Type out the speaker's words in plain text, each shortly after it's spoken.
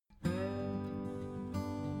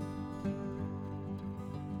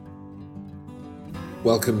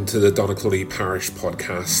Welcome to the Donaghcloney Parish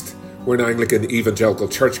Podcast. We're an Anglican evangelical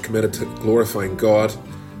church committed to glorifying God,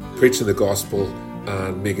 preaching the gospel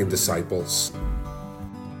and making disciples.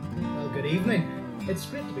 Well, good evening. It's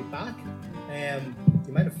great to be back.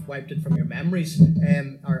 You might have wiped it from your memories,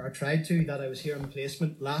 or tried to, that I was here on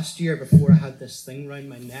placement last year before I had this thing round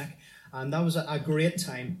my neck. And that was a great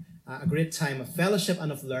time of fellowship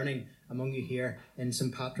and of learning among you here in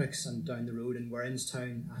St. Patrick's and down the road in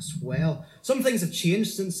Warrenstown as well. Some things have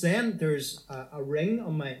changed since then. There's a ring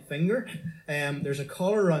on my finger, there's a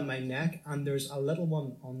collar around my neck, and there's a little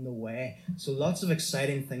one on the way. So lots of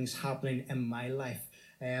exciting things happening in my life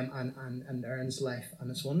and Erin's life,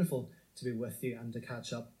 and it's wonderful to be with you and to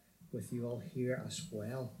catch up with you all here as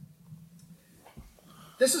well.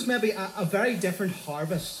 This is maybe a very different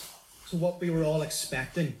harvest to what we were all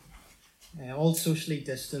expecting. All socially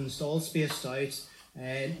distanced, all spaced out,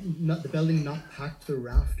 the building not packed to the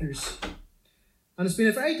rafters. And it's been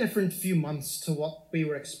a very different few months to what we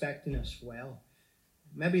were expecting as well.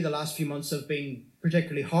 Maybe the last few months have been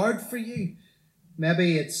particularly hard for you.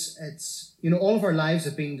 Maybe it's all of our lives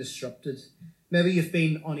have been disrupted. Maybe you've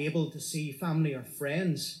been unable to see family or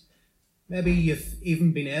friends. Maybe you've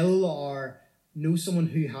even been ill or know someone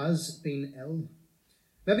who has been ill.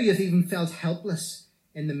 Maybe you've even felt helpless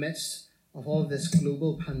in the midst of all of this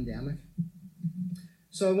global pandemic.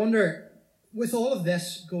 So I wonder, with all of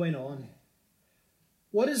this going on,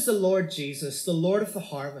 what is the Lord Jesus, the Lord of the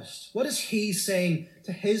harvest, what is he saying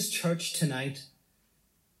to his church tonight?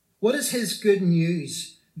 What is his good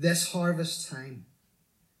news this harvest time?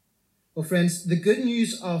 Well, friends, the good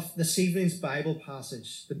news of this evening's Bible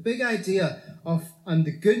passage, the big idea and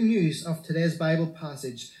the good news of today's Bible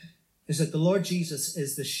passage is that the Lord Jesus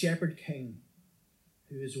is the Shepherd King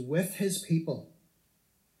who is with his people,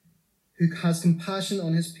 who has compassion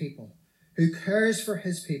on his people, who cares for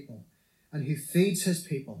his people, and who feeds his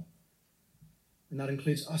people. And that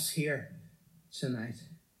includes us here tonight.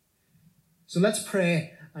 So let's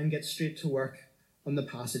pray and get straight to work on the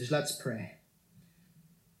passage. Let's pray.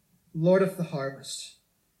 Lord of the harvest,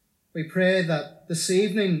 we pray that this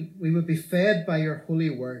evening we would be fed by your holy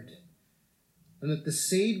word, and that the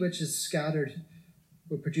seed which is scattered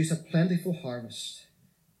will produce a plentiful harvest,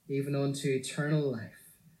 even unto eternal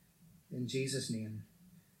life. In Jesus' name,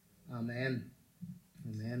 amen.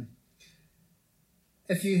 Amen.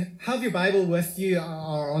 If you have your Bible with you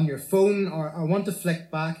or on your phone or want to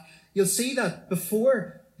flick back, you'll see that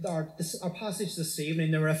before our passage this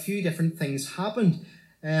evening, there were a few different things happened.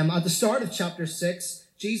 At the start of chapter 6,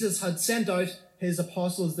 Jesus had sent out his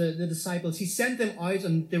apostles, the disciples. He sent them out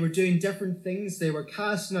and they were doing different things. They were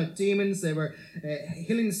casting out demons. They were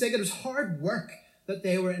healing the sick. It was hard work that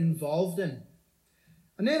they were involved in.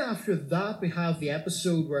 And then after that, we have the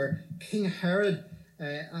episode where King Herod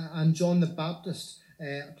and John the Baptist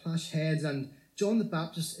clash heads, and John the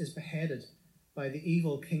Baptist is beheaded by the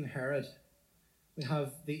evil King Herod. We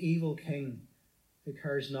have the evil king who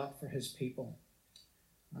cares not for his people.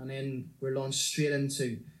 And then we're launched straight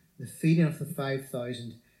into the feeding of the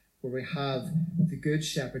 5,000, where we have the good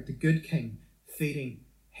shepherd, the good king, feeding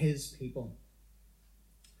his people.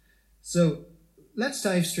 So let's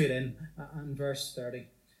dive straight in verse 30.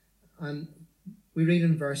 And we read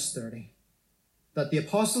in verse 30 that the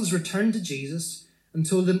apostles returned to Jesus and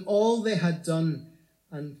told him all they had done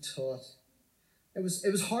and taught. It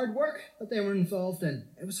was hard work that they were involved in.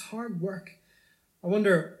 It was hard work. I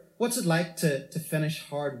wonder, what's it like to finish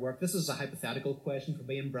hard work? This is a hypothetical question for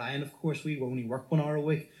me and Brian. Of course, we only work 1 hour a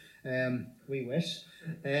week. We wish.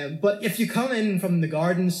 But if you come in from the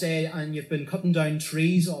garden, say, and you've been cutting down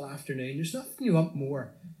trees all afternoon, there's nothing you want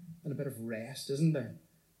more than a bit of rest, isn't there?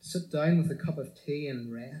 Sit down with a cup of tea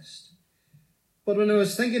and rest. But when I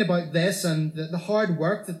was thinking about this and the hard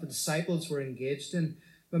work that the disciples were engaged in,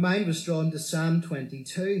 my mind was drawn to Psalm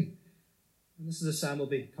 22. And this is a psalm we'll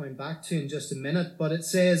be coming back to in just a minute, but it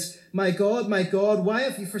says, my God, why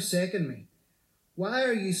have you forsaken me? Why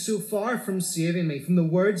are you so far from saving me from the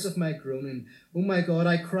words of my groaning? Oh my God,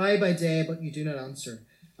 I cry by day, but you do not answer,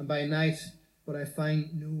 and by night, but I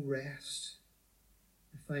find no rest.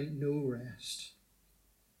 I find no rest.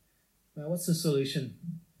 Well, what's the solution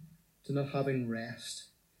to not having rest?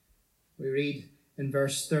 We read in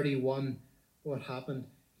verse 31 what happened.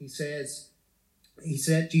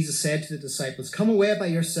 Jesus said to the disciples, come away by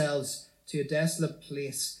yourselves to a desolate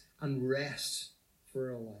place and rest for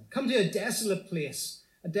a while. Come to a desolate place,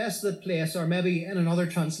 or maybe in another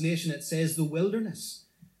translation it says the wilderness.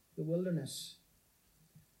 The wilderness.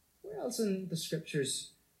 Where else in the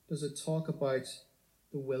scriptures does it talk about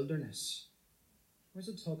the wilderness? Where does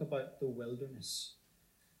it talk about the wilderness?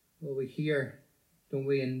 Well, we hear, don't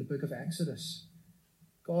we, in the book of Exodus,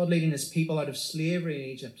 God leading his people out of slavery in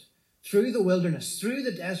Egypt, through the wilderness, through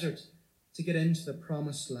the desert, to get into the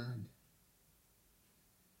promised land.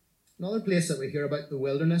 Another place that we hear about the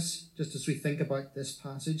wilderness, just as we think about this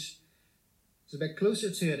passage, is a bit closer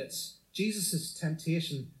to it. It's Jesus'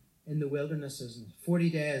 temptation in the wilderness, isn't it? 40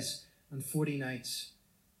 days and 40 nights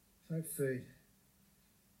without food.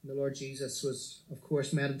 And the Lord Jesus was, of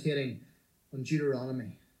course, meditating on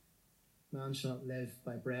Deuteronomy. Man shall not live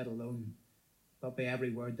by bread alone, but by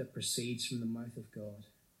every word that proceeds from the mouth of God.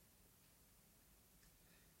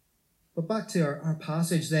 But back to our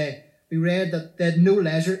passage, we read that they had no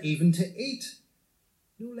leisure even to eat.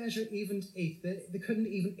 No leisure even to eat. They couldn't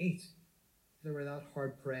even eat. They were that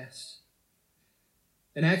hard pressed.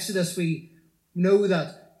 In Exodus, we know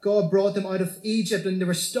that God brought them out of Egypt and they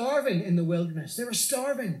were starving in the wilderness. They were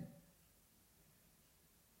starving.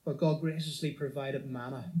 But God graciously provided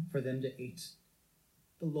manna for them to eat.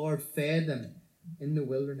 The Lord fed them in the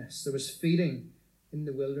wilderness. There was feeding in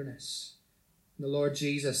the wilderness. And the Lord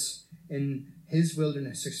Jesus, in his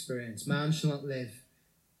wilderness experience, man shall not live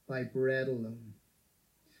by bread alone.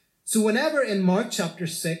 So whenever in Mark chapter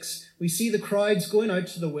 6 we see the crowds going out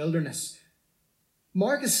to the wilderness,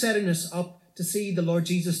 Mark is setting us up to see the Lord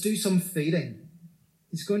Jesus do some feeding.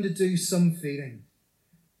 He's going to do some feeding.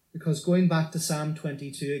 Because going back to Psalm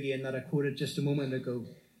 22 again that I quoted just a moment ago,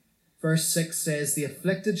 verse 6 says, "The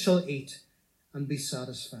afflicted shall eat and be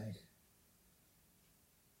satisfied."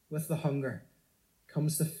 With the hunger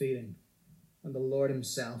comes the feeding, and the Lord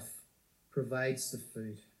himself provides the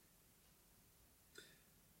food.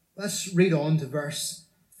 Let's read on to verse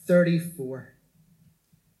 34.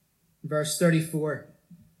 In verse 34,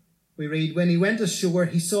 we read, "When he went ashore,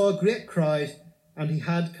 he saw a great crowd, and he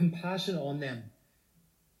had compassion on them,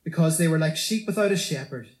 because they were like sheep without a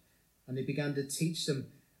shepherd, and he began to teach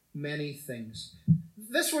them many things."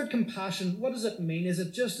 This word compassion, what does it mean? Is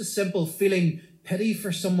it just a simple feeling pity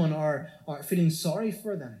for someone or feeling sorry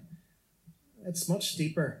for them? It's much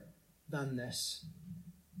deeper than this.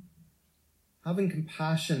 Having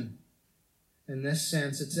compassion in this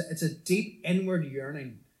sense, it's a deep inward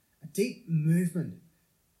yearning, a deep movement.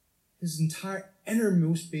 His entire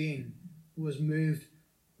innermost being was moved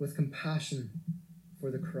with compassion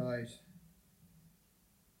for the crowd.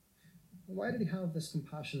 Why did he have this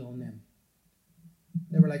compassion on them?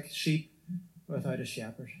 They were like sheep without a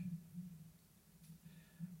shepherd.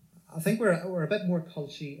 I think we're a bit more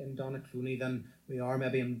culty in Donaghcloney than we are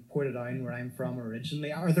maybe in Portadown, where I'm from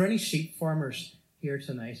originally. Are there any sheep farmers here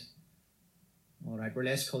tonight? All right, we're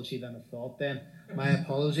less culty than I thought then. My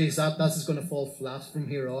apologies. That's going to fall flat from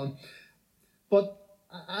here on. But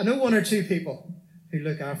I know one or two people who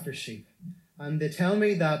look after sheep. And they tell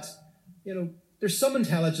me that, there's some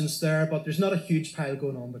intelligence there, but there's not a huge pile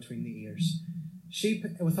going on between the ears. Sheep,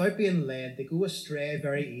 without being led, they go astray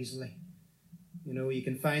very easily. You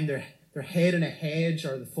can find their head in a hedge,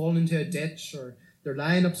 or they fall into a ditch, or they're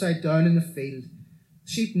lying upside down in the field.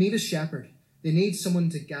 Sheep need a shepherd. They need someone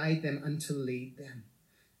to guide them and to lead them.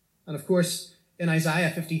 And of course, in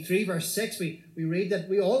Isaiah 53 verse 6, we read that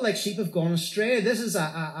we all like sheep have gone astray. This is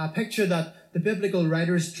a picture that the biblical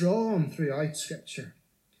writers draw on throughout Scripture.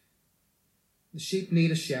 The sheep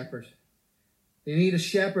need a shepherd. They need a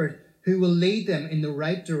shepherd who will lead them in the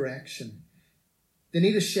right direction. They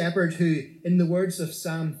need a shepherd who, in the words of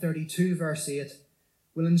Psalm 32 verse 8,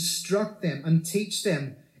 will instruct them and teach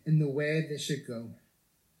them in the way they should go.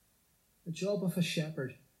 The job of a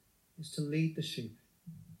shepherd is to lead the sheep,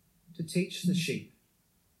 to teach the sheep.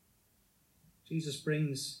 Jesus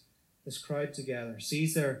brings this crowd together,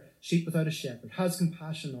 sees their sheep without a shepherd, has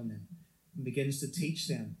compassion on them, and begins to teach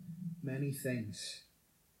them many things.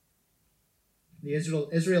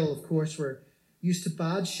 Israel, of course, were used to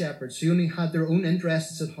bad shepherds who only had their own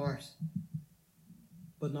interests at heart.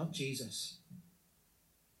 But not Jesus.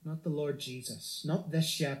 Not the Lord Jesus. Not this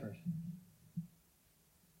shepherd.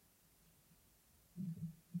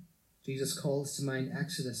 Jesus calls to mind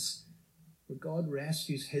Exodus, where God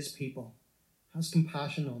rescues his people, has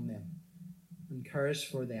compassion on them, and cares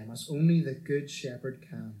for them as only the good shepherd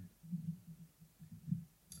can.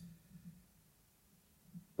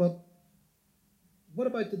 But what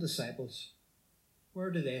about the disciples? Where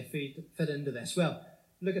do they fit into this? Well,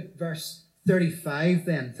 look at verse 35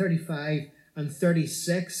 then, 35 and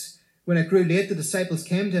 36. When it grew late, the disciples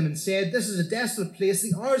came to him and said, "This is a desolate place,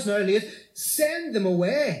 the hour is now late. Send them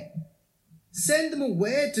away. Send them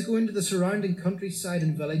away to go into the surrounding countryside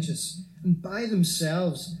and villages and buy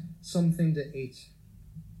themselves something to eat."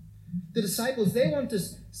 The disciples, they want to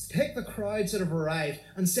take the crowds that have arrived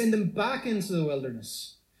and send them back into the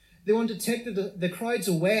wilderness. They want to take the crowds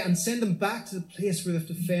away and send them back to the place where they have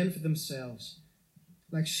to fend for themselves.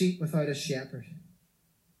 like sheep without a shepherd.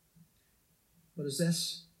 But is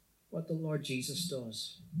this what the Lord Jesus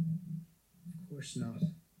does? Of course not.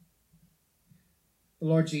 The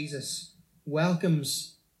Lord Jesus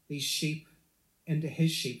welcomes these sheep into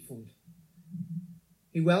his sheepfold.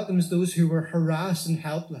 He welcomes those who were harassed and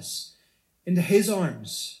helpless into his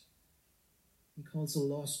arms. He calls the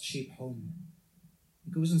lost sheep home.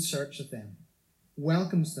 He goes in search of them,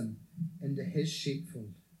 welcomes them into his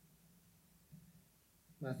sheepfold.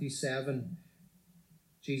 Matthew 7,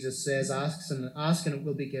 Jesus says, ask and it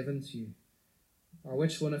will be given to you. Or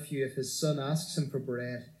which one of you, if his son asks him for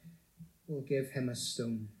bread, will give him a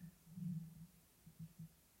stone?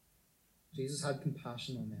 Jesus had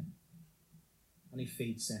compassion on them, and he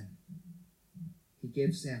feeds them. He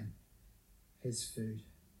gives them his food.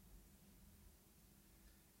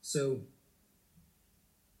 So,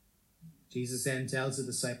 Jesus then tells the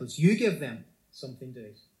disciples, you give them something to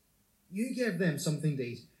eat. You give them something to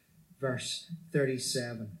eat. Verse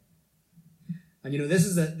 37. And this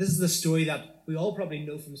is the story that we all probably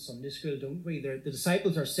know from Sunday school, don't we? The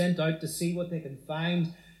disciples are sent out to see what they can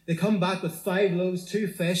find. They come back with 5 loaves, 2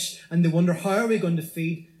 fish, and they wonder, how are we going to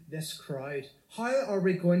feed this crowd? How are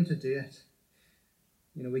we going to do it?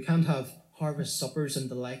 We can't have harvest suppers and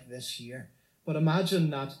the like this year. But imagine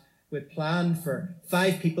that we'd planned for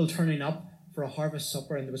 5 people turning up for a harvest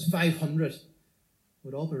supper and there was 500.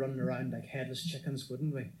 We'd all be running around like headless chickens,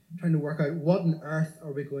 wouldn't we? Trying to work out what on earth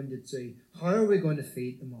are we going to do? How are we going to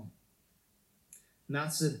feed them all? And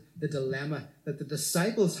that's the dilemma that the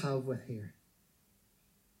disciples have with here.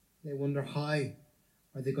 They wonder, how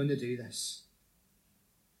are they going to do this?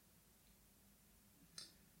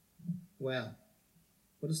 Well,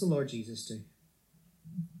 what does the Lord Jesus do?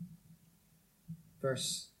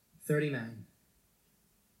 Verse 39.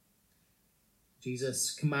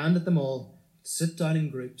 Jesus commanded them all to sit down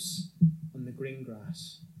in groups on the green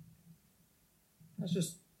grass. Let's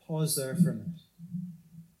just pause there for a minute.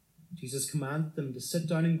 Jesus commanded them to sit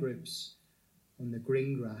down in groups on the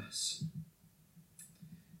green grass.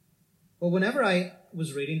 Well, whenever I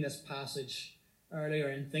was reading this passage earlier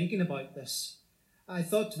and thinking about this, I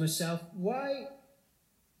thought to myself, why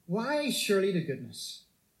surely to goodness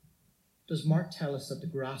does Mark tell us that the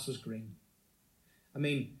grass was green? I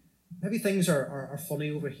mean, maybe things are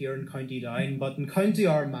funny over here in County Down, but in County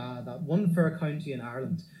Armagh, that one fair county in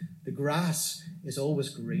Ireland, the grass is always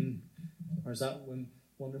green. Or is that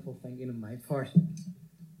wonderful thinking on my part?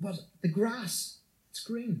 But the grass, it's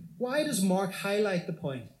green. Why does Mark highlight the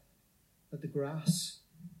point that the grass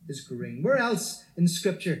is green? Where else in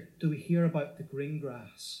Scripture do we hear about the green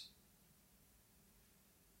grass?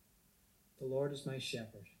 The Lord is my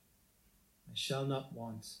shepherd. I shall not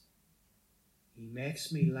want. He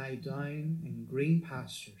makes me lie down in green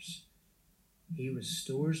pastures. He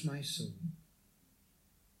restores my soul.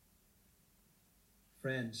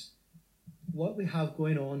 Friends, what we have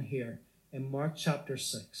going on here in Mark chapter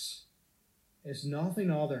 6 is nothing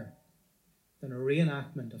other than a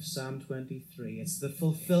reenactment of Psalm 23. It's the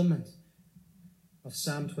fulfillment of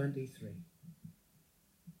Psalm 23.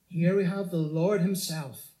 Here we have the Lord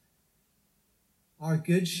himself, our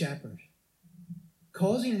good shepherd,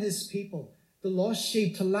 causing his people, the lost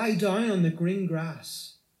sheep, to lie down on the green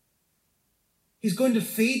grass. He's going to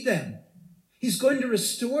feed them. He's going to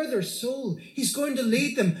restore their soul. He's going to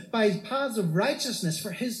lead them by paths of righteousness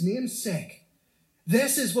for his name's sake.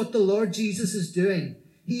 This is what the Lord Jesus is doing.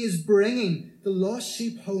 He is bringing the lost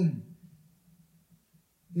sheep home.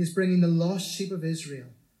 He is bringing the lost sheep of Israel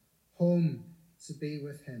home to be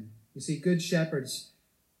with him. You see, good shepherds,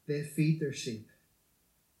 they feed their sheep.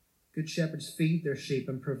 Good shepherds feed their sheep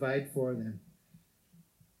and provide for them.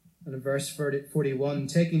 And in verse 41,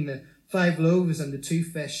 taking the 5 loaves and the 2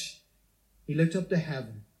 fish, he looked up to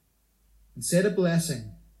heaven and said a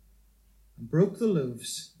blessing and broke the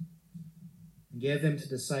loaves and gave them to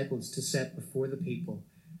disciples to set before the people.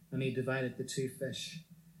 And he divided the 2 fish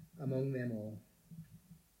among them all.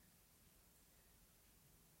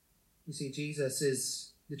 You see, Jesus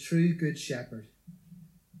is the true good shepherd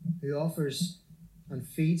who offers and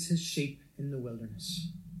feeds his sheep in the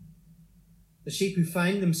wilderness. The sheep who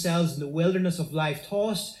find themselves in the wilderness of life,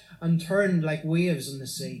 tossed and turned like waves on the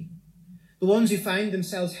sea. The ones who find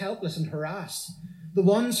themselves helpless and harassed. The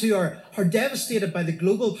ones who are devastated by the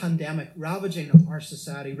global pandemic ravaging our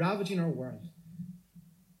society, ravaging our world.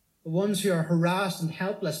 The ones who are harassed and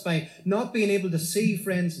helpless by not being able to see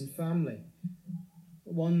friends and family.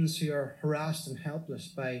 The ones who are harassed and helpless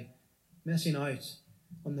by missing out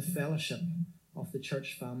on the fellowship of the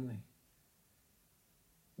church family.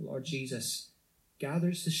 The Lord Jesus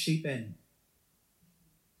gathers the sheep in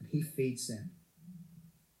and he feeds them.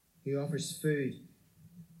 He offers food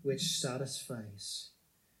which satisfies.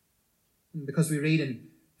 Because we read in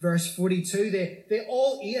verse 42, they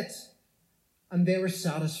all ate and they were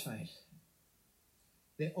satisfied.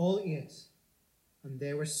 They all ate and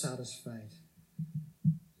they were satisfied.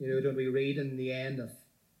 Don't we read in the end of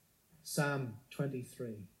Psalm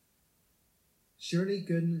 23? Surely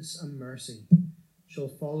goodness and mercy shall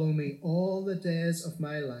follow me all the days of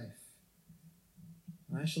my life.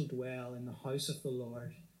 I shall dwell in the house of the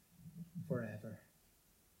Lord forever.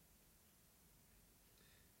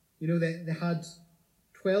 They had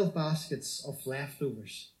 12 baskets of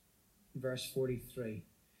leftovers in verse 43.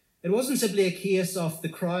 It wasn't simply a case of the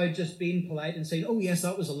crowd just being polite and saying, oh yes,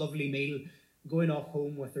 that was a lovely meal, going off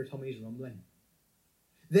home with their tummies rumbling.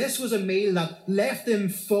 This was a meal that left them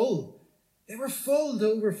full. They were full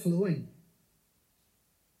to overflowing.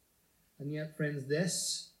 And yet, friends,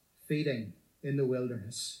 this feeding in the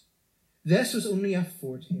wilderness, this was only a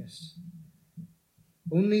foretaste,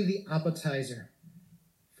 only the appetizer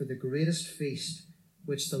for the greatest feast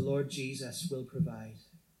which the Lord Jesus will provide.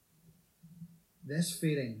 This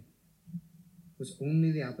feeding was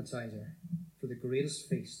only the appetizer for the greatest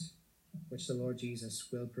feast which the Lord Jesus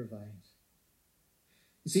will provide.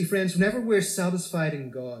 You see, friends, whenever we're satisfied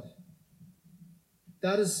in God,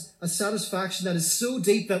 that is a satisfaction that is so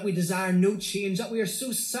deep that we desire no change, that we are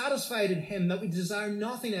so satisfied in Him that we desire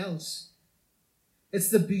nothing else. It's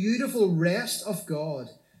the beautiful rest of God,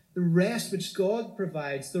 the rest which God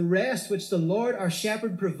provides, the rest which the Lord our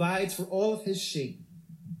shepherd provides for all of His sheep.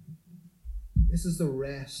 This is the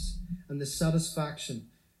rest and the satisfaction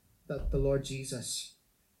that the Lord Jesus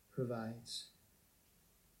provides.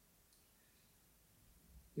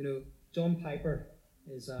 John Piper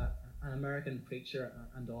is an American preacher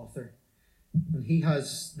and author, and he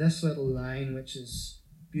has this little line which is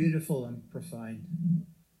beautiful and profound.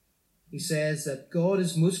 He says that God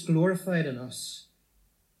is most glorified in us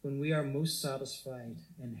when we are most satisfied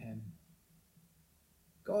in Him.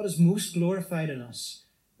 God is most glorified in us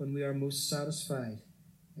when we are most satisfied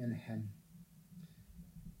in Him.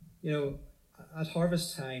 At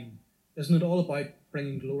harvest time, isn't it all about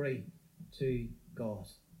bringing glory to God?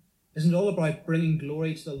 Isn't it all about bringing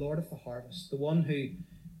glory to the Lord of the harvest, the one who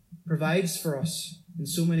provides for us in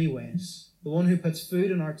so many ways, the one who puts food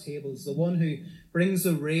on our tables, the one who brings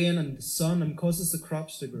the rain and the sun and causes the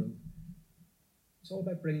crops to grow? It's all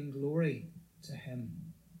about bringing glory to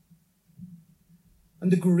Him. And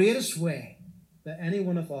the greatest way that any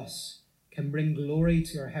one of us can bring glory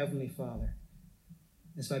to our Heavenly Father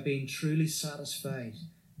is by being truly satisfied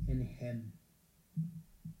in Him.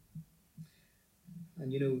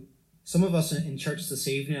 And some of us in church this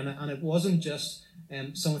evening, and it wasn't just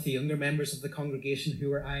some of the younger members of the congregation who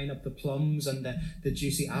were eyeing up the plums and the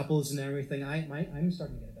juicy apples and everything. I'm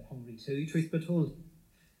starting to get a bit hungry too, truth be told.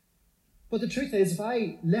 But the truth is, if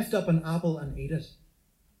I lift up an apple and eat it,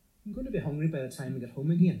 I'm going to be hungry by the time I get home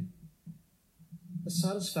again. The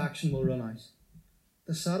satisfaction will run out.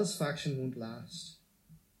 The satisfaction won't last.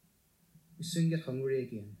 We soon get hungry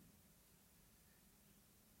again.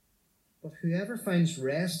 But whoever finds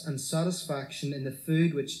rest and satisfaction in the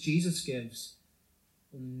food which Jesus gives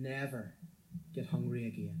will never get hungry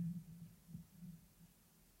again.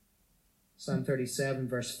 Psalm 37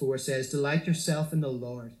 verse 4 says, "Delight yourself in the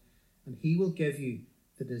Lord, and He will give you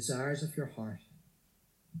the desires of your heart."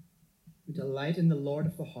 We delight in the Lord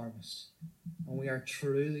of the harvest, and we are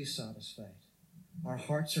truly satisfied. Our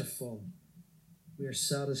hearts are full. We are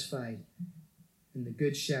satisfied in the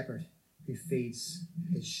Good Shepherd who feeds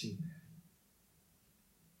His sheep.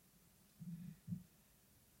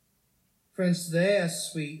 Friends, today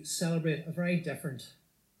as we celebrate a very different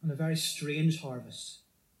and a very strange harvest,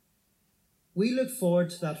 we look forward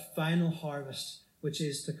to that final harvest which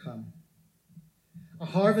is to come. A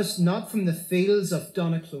harvest not from the fields of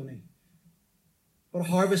Donaghcloney, but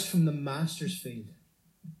a harvest from the Master's field.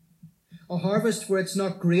 A harvest where it's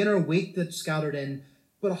not grain or wheat that's gathered in,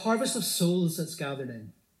 but a harvest of souls that's gathered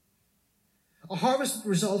in. A harvest that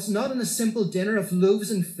results not in a simple dinner of loaves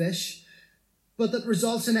and fish, but that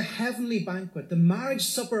results in a heavenly banquet, the marriage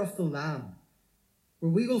supper of the Lamb,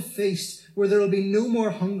 where we will feast, where there will be no more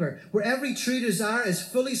hunger, where every true desire is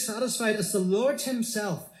fully satisfied as the Lord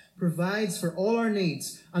Himself provides for all our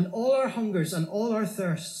needs and all our hungers and all our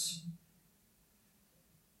thirsts.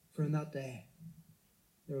 For in that day,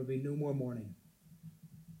 there will be no more mourning,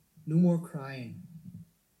 no more crying,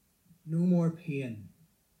 no more pain,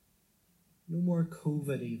 no more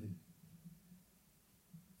COVID even.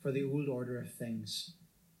 For the old order of things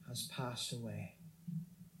has passed away.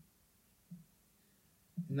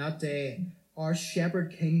 In that day, our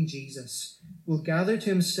Shepherd King Jesus will gather to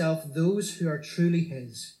Himself those who are truly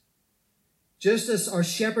His. Just as our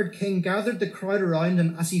shepherd king gathered the crowd around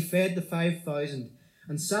him as he fed the 5,000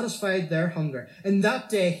 and satisfied their hunger, in that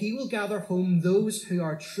day he will gather home those who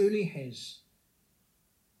are truly his.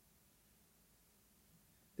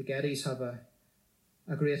 The Gettys have a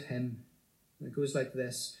great hymn. It goes like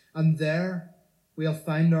this: and there we'll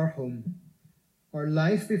find our home, our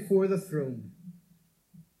life before the throne.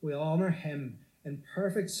 We'll honour him in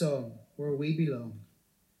perfect song where we belong.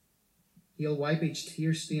 He'll wipe each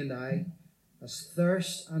tear-stained eye as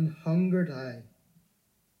thirst and hunger die.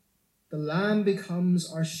 The Lamb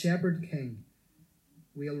becomes our shepherd king.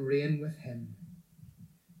 We'll reign with him.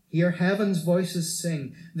 Hear heaven's voices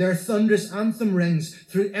sing. Their thunderous anthem rings.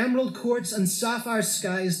 Through emerald courts and sapphire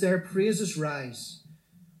skies their praises rise.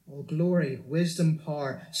 All glory, wisdom,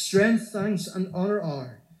 power, strength, thanks, and honour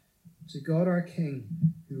are to God our King,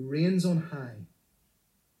 who reigns on high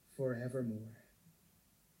forevermore.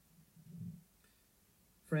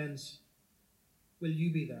 Friends, will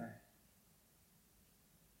you be there?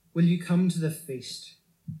 Will you come to the feast?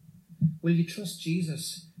 Will you trust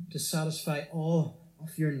Jesus to satisfy all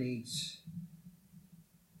of your needs?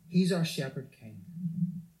 He's our shepherd king.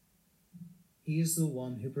 He is the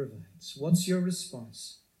one who provides. What's your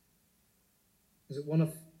response? Is it one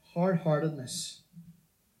of hard-heartedness?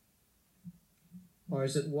 Or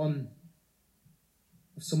is it one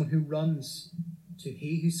of someone who runs to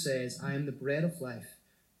he who says, I am the bread of life.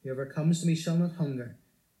 Whoever comes to me shall not hunger,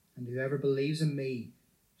 and whoever believes in me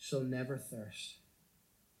shall never thirst.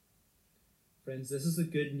 Friends, this is the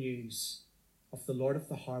good news of the Lord of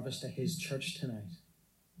the harvest to his church tonight.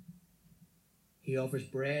 He offers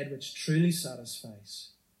bread which truly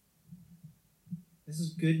satisfies. This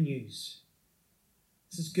is good news.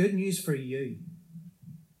 This is good news for you.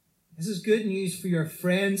 This is good news for your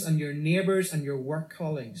friends and your neighbours and your work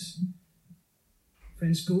colleagues.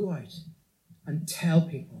 Friends, go out and tell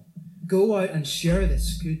people. Go out and share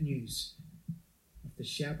this good news of the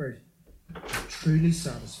shepherd who truly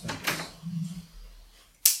satisfies.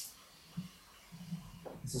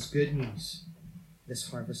 This is good news this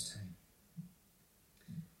harvest time.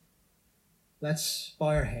 Let's bow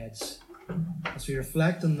our heads as we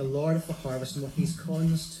reflect on the Lord of the harvest and what he's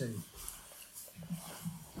calling us to.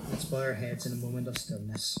 Let's bow our heads in a moment of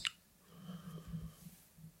stillness.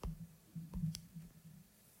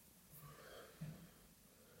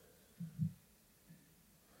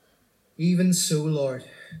 Even so, Lord,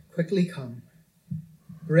 quickly come.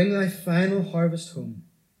 Bring thy final harvest home.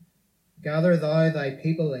 Gather thou thy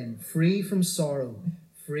people in, free from sorrow,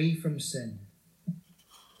 free from sin.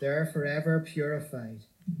 There forever purified,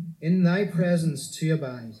 in thy presence to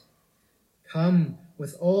abide. Come,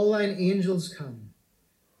 with all thine angels come.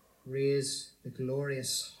 Raise the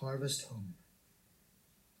glorious harvest home.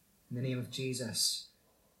 In the name of Jesus,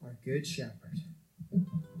 our good shepherd.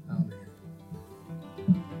 Amen.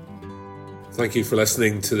 Thank you for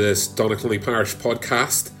listening to this Donaghcloney Parish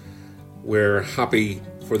podcast. We're happy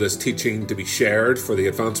for this teaching to be shared for the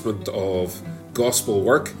advancement of gospel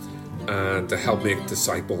work and to help make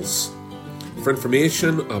disciples. For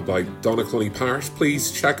information about Donaghcloney Parish,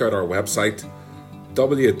 please check out our website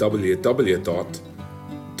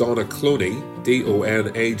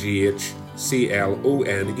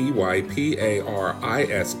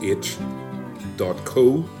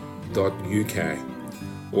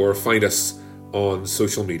or find us on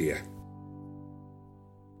social media.